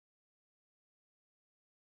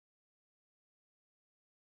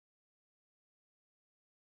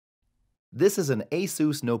This is an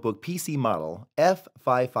Asus notebook PC model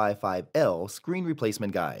F555l screen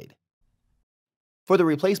replacement guide. For the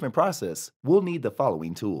replacement process, we'll need the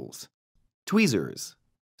following tools: tweezers,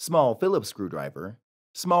 small Phillips screwdriver,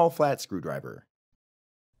 small flat screwdriver.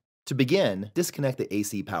 To begin, disconnect the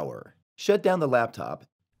AC power. Shut down the laptop.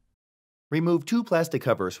 Remove two plastic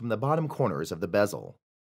covers from the bottom corners of the bezel.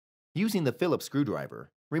 Using the Phillips screwdriver,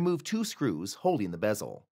 remove two screws holding the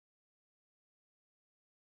bezel.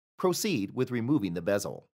 Proceed with removing the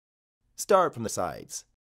bezel. Start from the sides,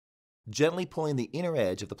 gently pulling the inner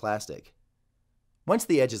edge of the plastic. Once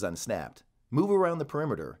the edge is unsnapped, move around the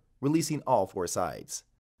perimeter, releasing all four sides.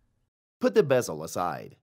 Put the bezel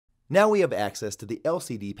aside. Now we have access to the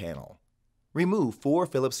LCD panel. Remove four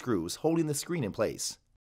Phillips screws holding the screen in place.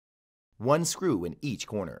 One screw in each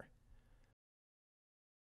corner.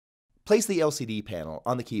 Place the LCD panel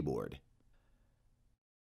on the keyboard.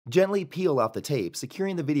 Gently peel off the tape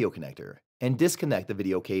securing the video connector and disconnect the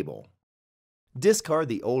video cable. Discard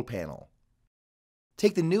the old panel.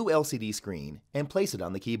 Take the new LCD screen and place it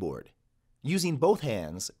on the keyboard. Using both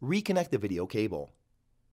hands, reconnect the video cable.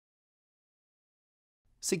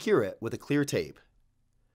 Secure it with a clear tape.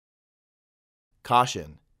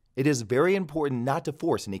 Caution: it is very important not to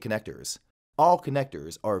force any connectors. All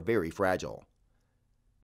connectors are very fragile.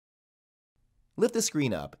 Lift the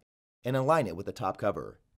screen up and align it with the top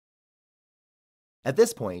cover. At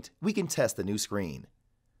this point, we can test the new screen.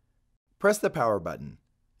 Press the power button.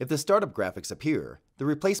 If the startup graphics appear, the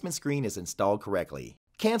replacement screen is installed correctly.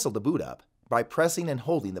 Cancel the boot up by pressing and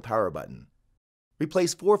holding the power button.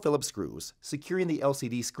 Replace four Phillips screws, securing the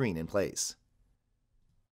LCD screen in place.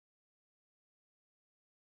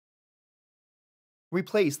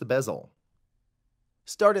 Replace the bezel.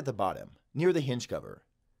 Start at the bottom, near the hinge cover.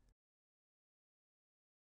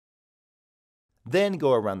 Then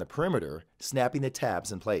go around the perimeter, snapping the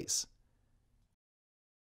tabs in place.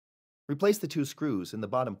 Replace the two screws in the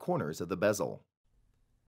bottom corners of the bezel.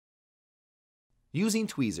 Using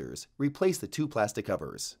tweezers, replace the two plastic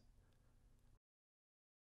covers.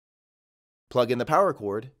 Plug in the power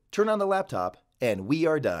cord, turn on the laptop, and we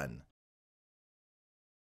are done.